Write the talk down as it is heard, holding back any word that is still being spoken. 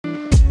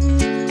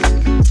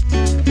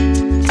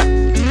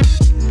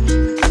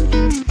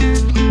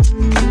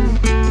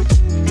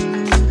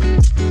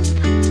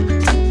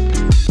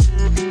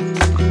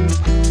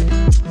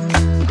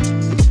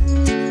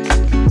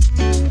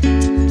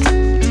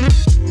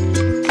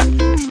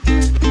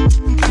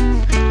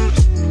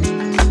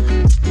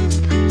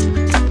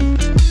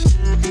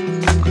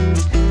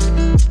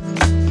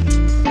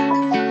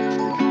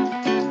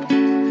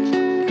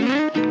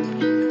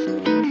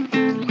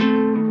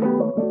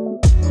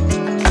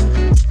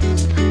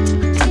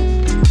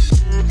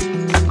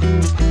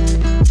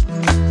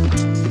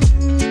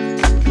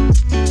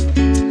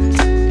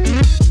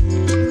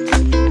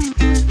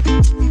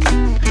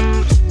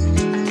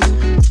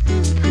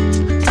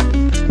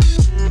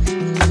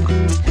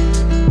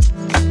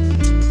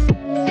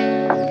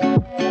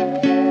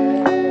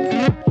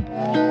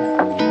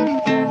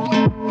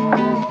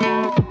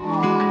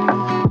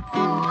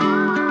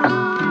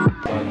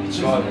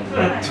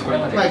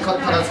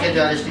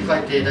れして帰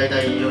って大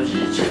体4時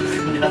近く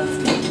になって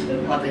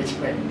また1時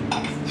くらいに。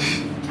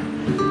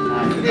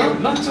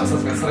ランチはさ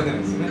すがにされてる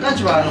んですよね。ラン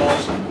チは皮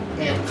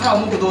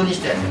目同日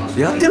してやってます。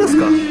やってます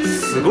か？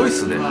すごいっ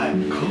すね。はい。皮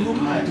目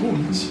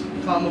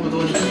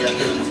同日でやっ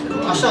てるんですけど、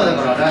明日はだ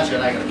からランチが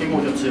ないから結構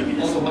今日強火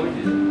です。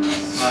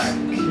は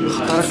い。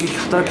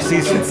働きすぎ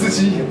っすね。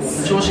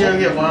調子が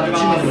いいはこの後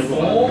チームにも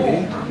行こ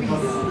う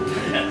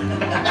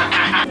か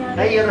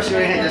な。はい、よろしくお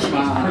願いいたし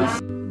ま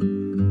す。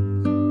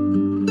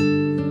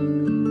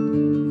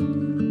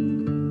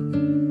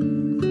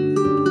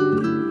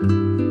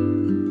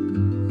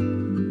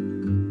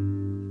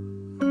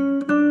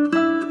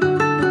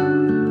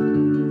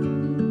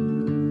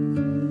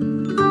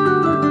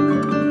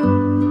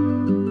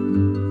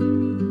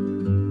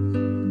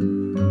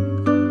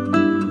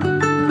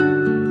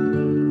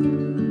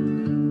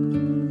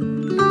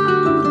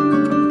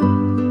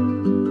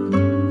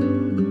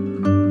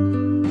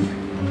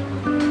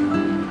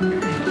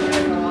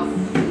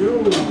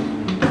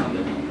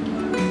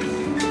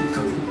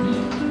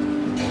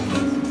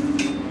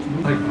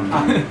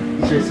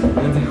一緒です。全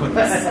然こうで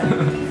す。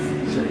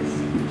一緒です。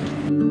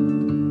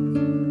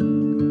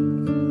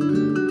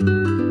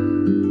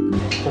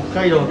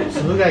北海道の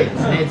つぶ貝で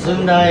すね。ず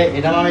んだ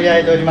枝豆で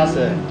焼いております。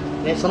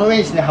で、その上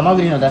にですね、ハマ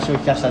グリの出汁を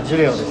効かしたジュ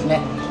レをですね、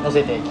乗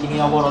せて黄身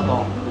のボロ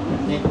と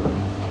ね、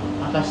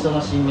赤しそ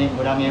の新芽、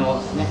裏面を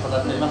ですね、飾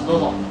っております。どう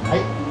ぞ。は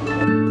い。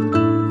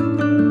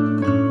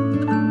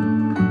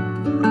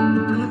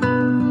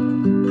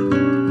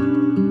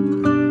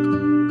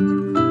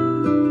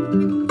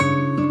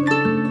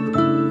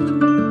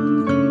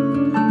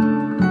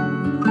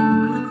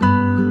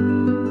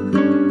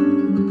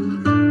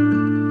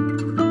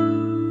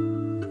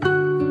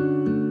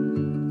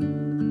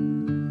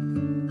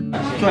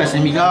今日はです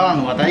ね、三河湾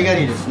の渡りガ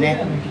ニです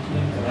ね。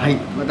はい、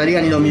渡りガ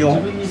ニの身を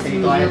セ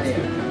リとあえて、ちっ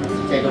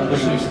ちゃい丼に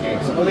して、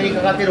その上に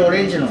かかっているオ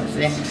レンジのです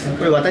ね、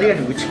これ渡りガ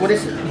ニの内子で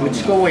す。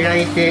内子を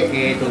焼い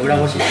て、裏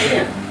ごしして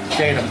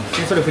仕上げたものです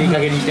ね。それをふりか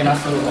けにしてま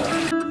す。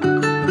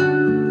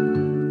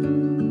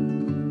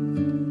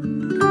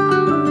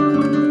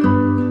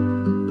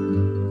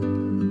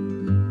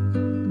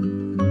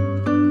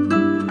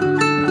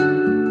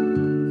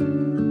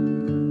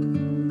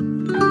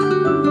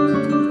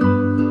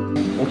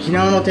沖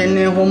縄の天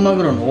然本マ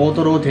グロの大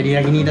トロを照り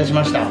焼きにいたし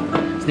ましたで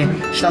すね。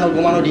下の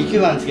ごまのリキ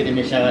ューアンつけて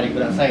召し上がりく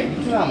ださい。リ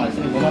キューアンはです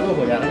ね、ごま豆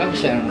腐を柔らかく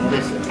したようなもの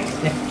です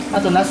ね。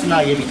あとナス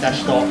の揚げ浸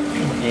しと、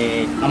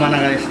甘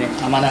長ですね、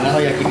甘長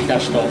の焼き浸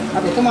しと、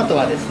あとトマト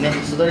はですね、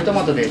素通りト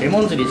マトでレ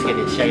モン汁につけ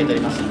て仕上げてお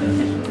りますので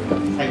ね、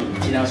最後打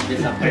ち直しで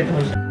さっぱりとお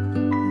いしい。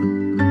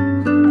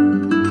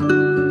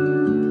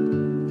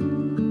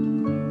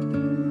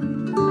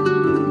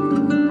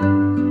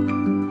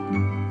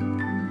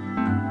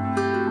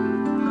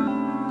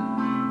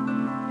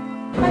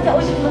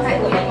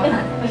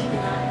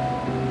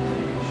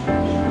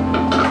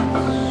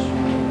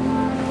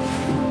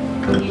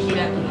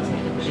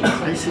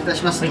はい、失礼いた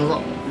します。どう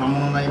ぞ。魔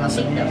物になりま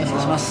す。失礼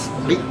します。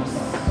はい。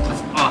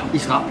あ、いいで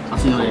すか。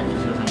熱いので、して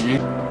ください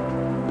ね。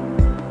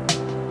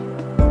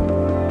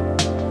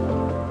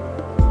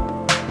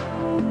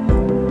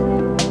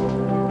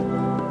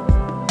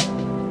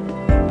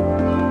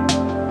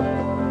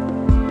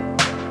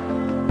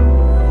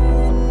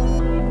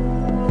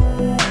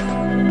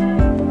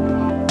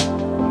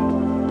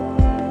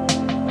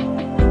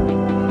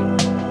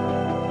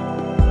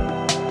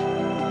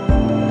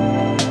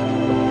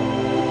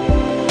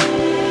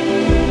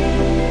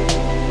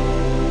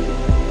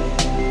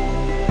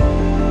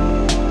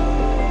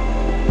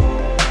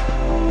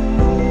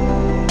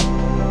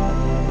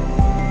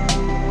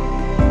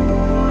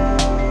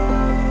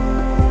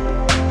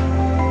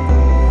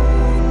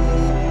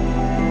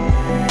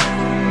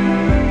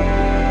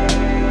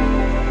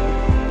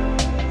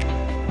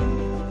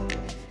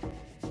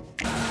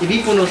エビ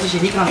1本のお寿司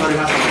2貫取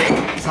れますの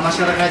で、冷まし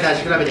方変えて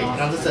味比べて1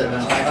貫ずつお願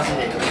いしますの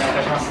で、お願いい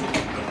たしま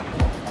す。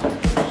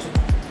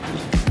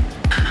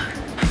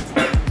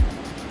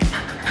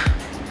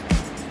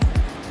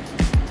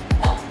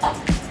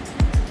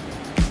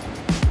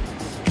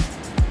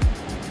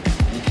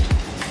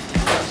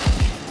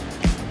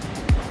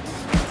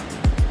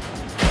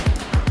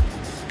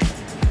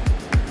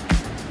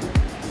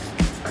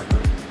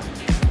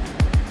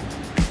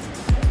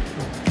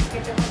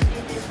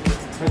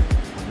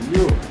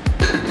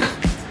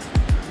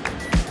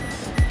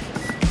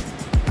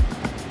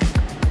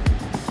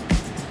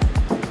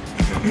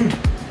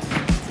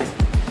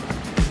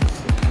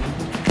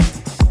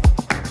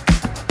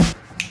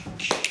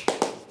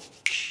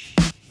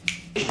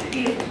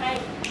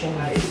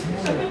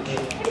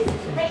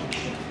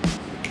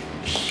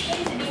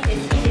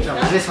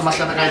冷まし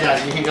方変えて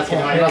味に変化つけ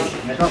てまいります。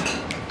お願いしま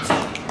す。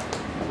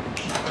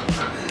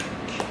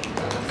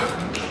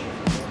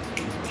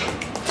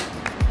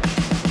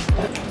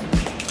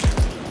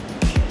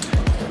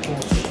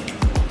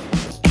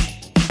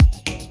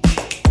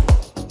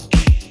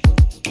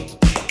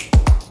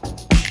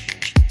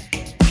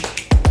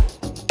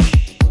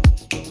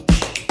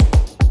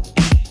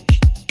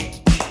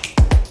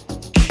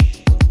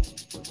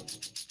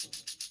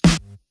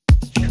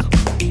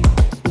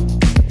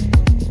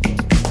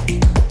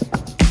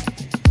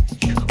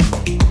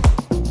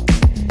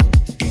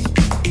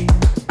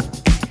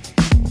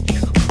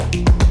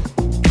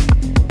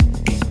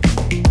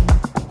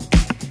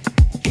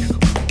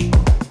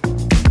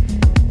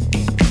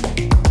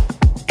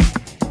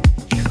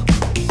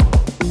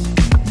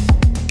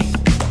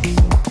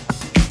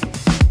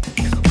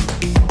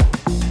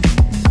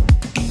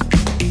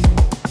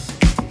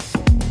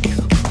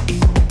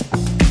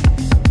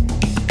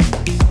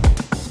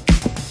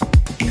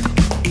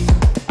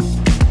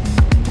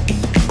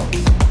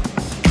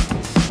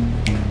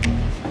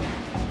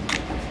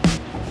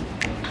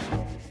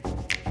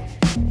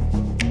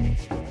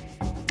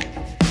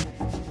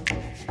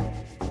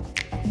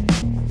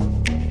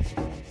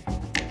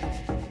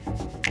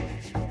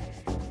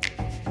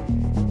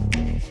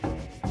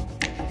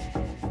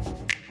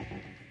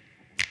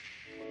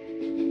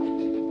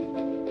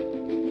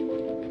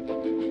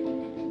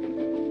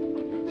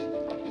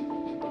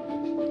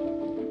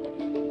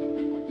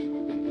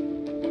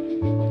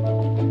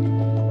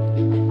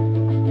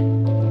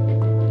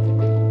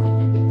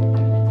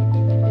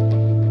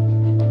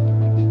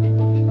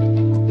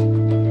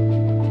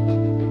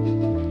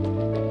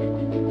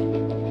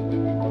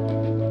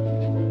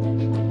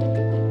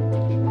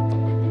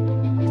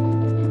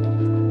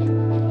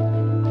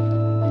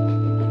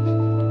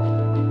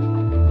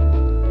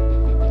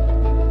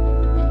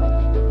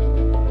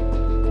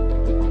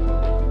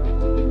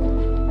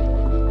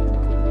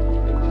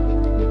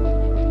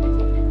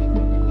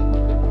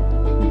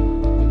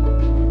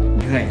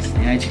貝です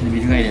ね。愛知県の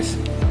ビル貝です。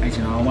愛知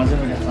の青混ぜ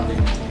のり挟ん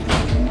で。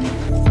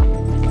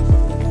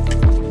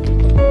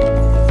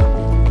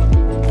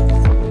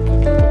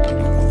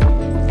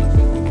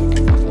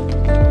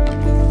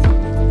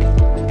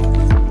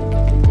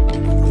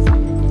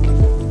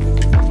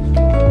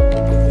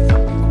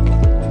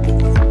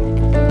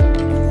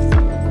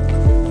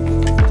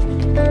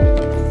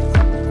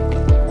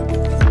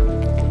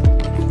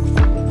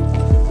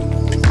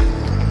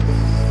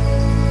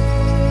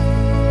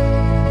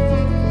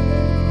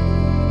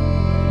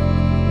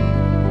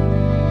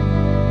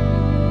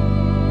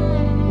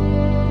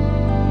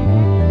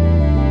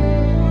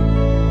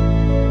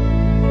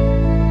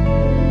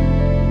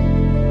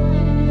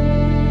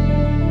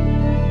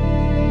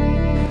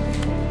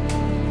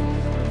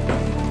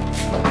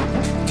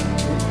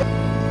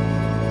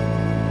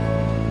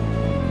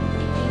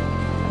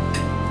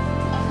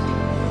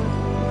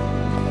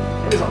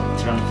こ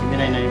ちらの金目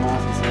鯛になりま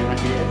す。それだ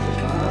けで失礼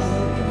します。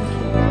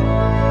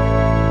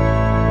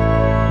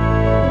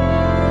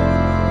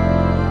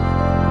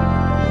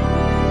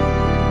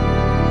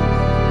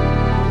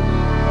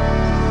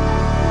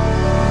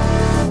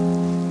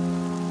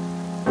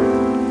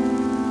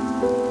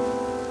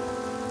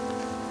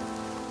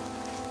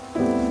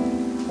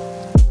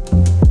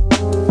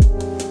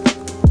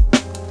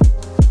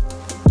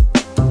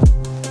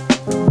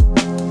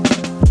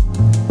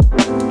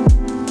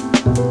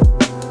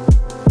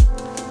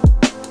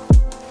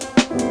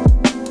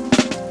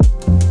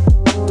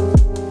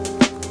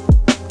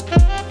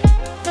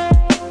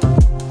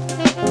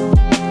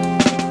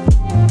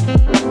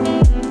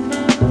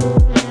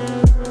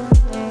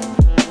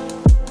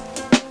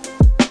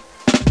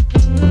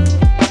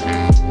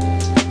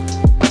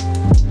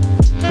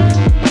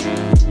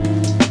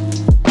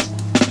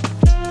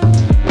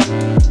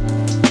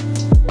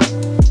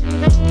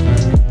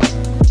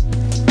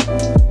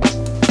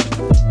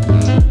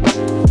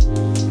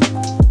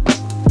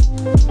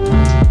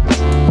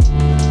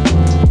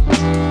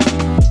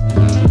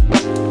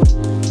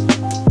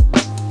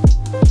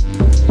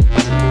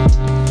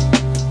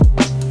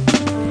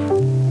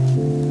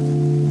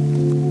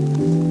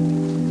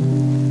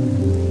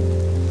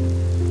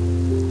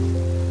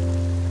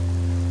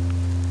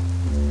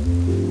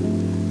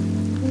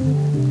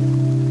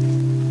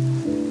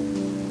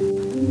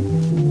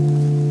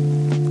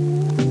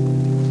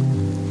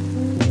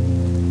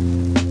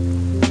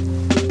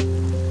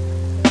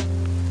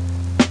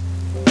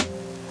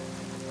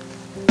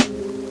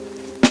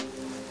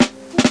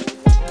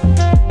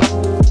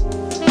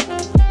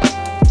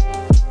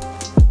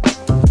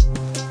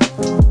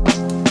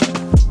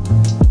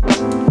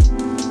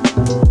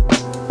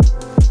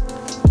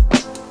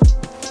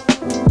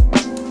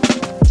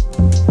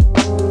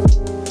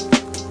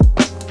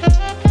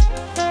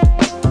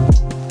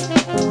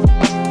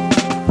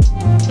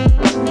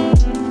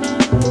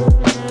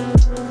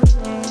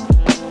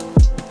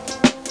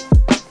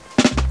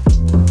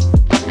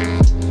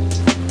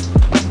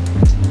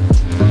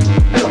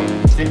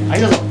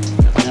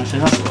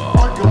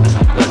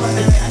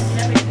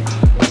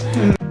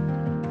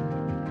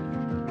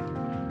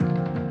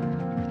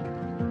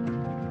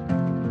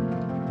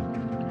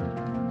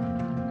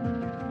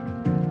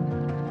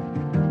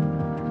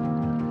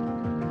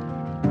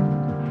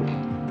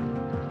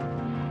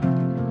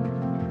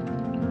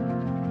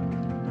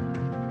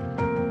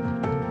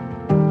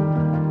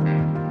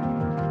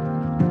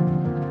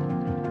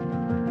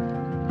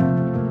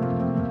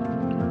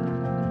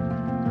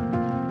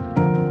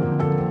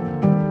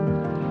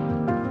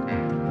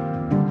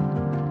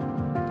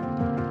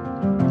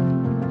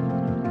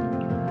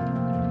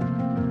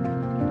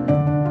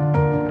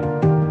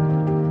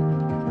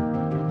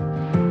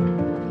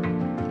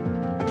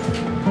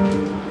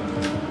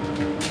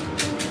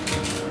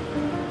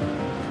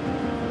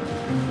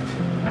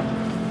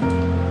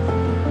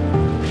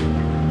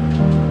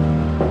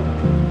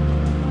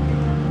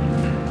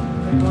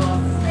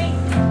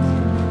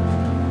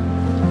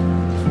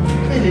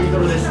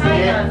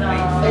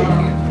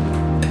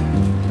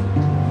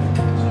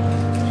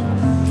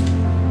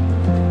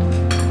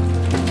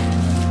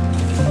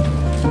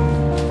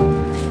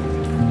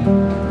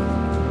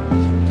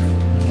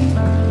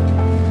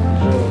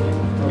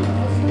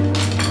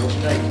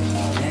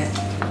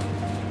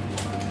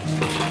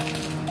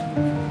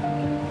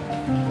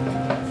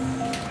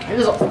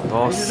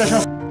失礼いたし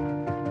ます。はい、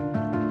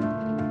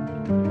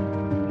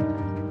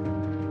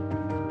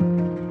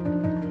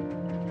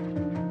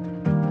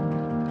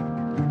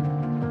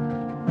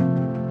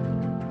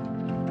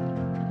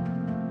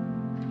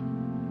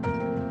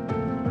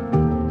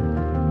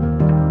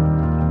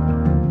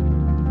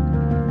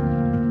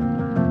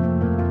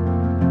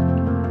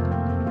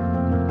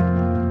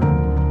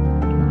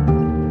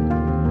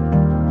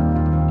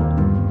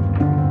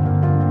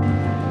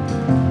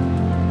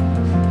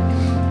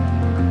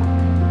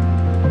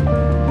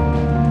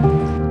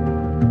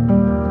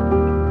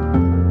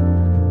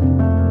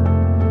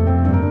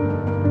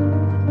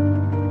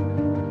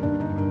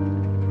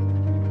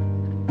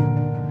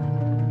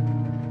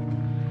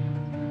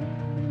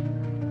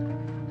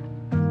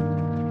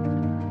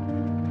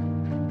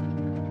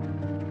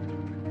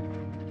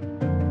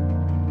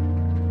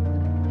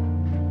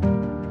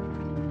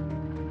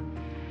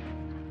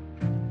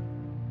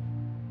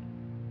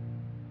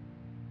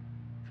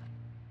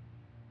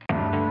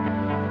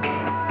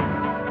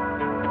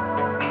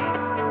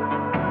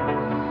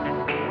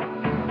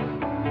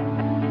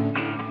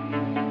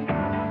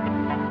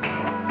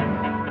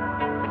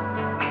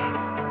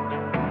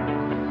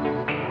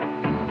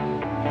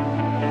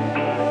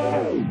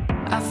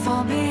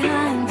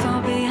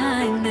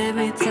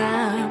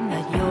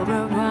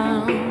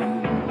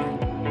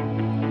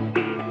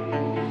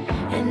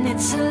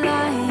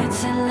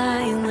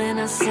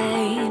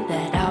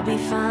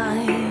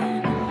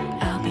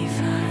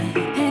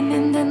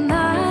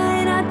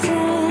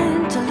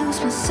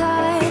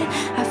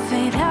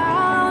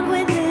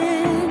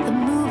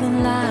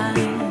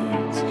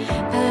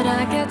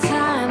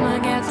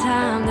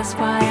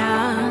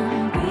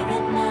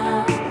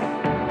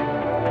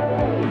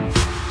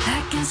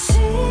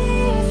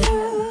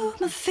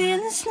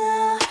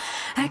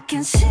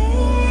can see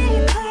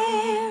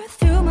clear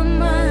through my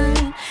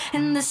mind,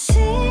 and the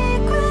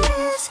secret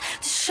is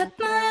to shut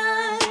my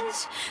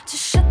eyes, to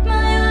shut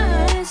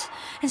my eyes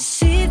and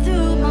see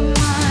through my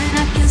mind.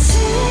 I can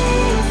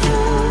see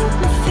through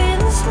my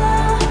feelings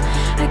now.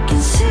 I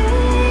can see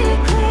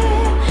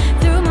clear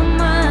through my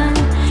mind,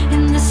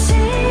 and the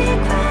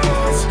secret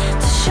is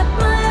to shut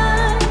my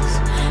eyes,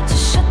 to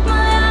shut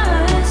my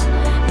eyes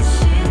and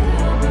see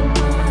through my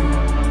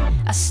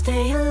mind. I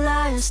stay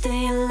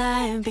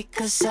alive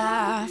because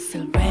I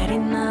feel ready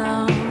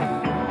now.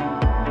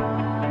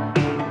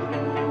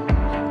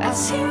 I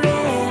see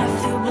red, I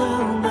feel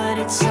blue, but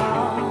it's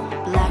all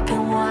black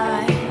and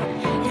white.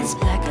 It's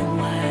black and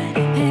white.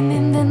 And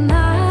in the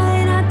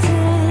night I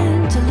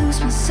tend to lose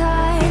my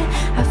sight.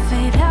 I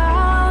fade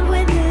out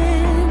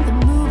within the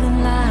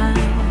moving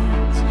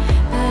lights.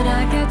 But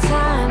I got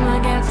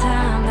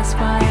time, that's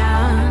why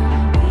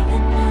I'm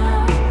breathing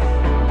now.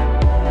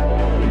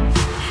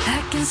 I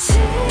can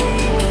see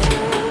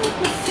through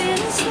my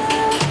feelings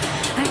now.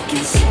 I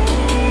can see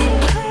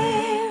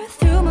clear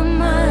through my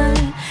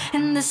mind,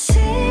 and the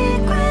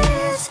secret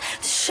is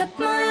to shut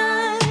my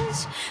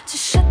eyes, to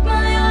shut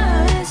my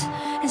eyes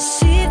and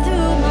see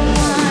through my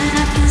mind.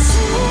 I can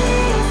see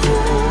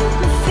through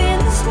my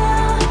feelings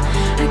now.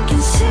 I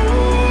can see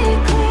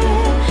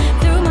clear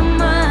through my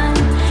mind,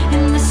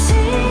 and the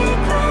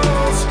secret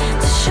is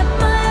to shut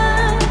my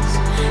eyes,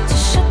 to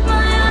shut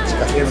my eyes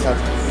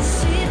and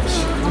see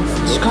through my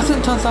mind. 自家製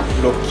炭酸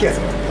ロッキー味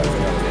の炭酸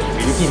なんで、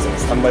ウィルキンソンの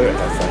3倍ぐらい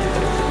炭酸入って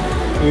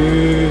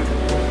る。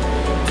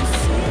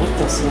ま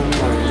たそんなん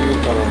言う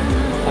から、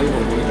ああいうの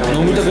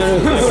飲みたくなる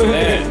んですね。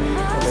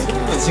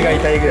口が痛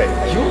いぐらいで。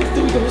言っ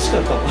てみてほしか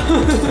った。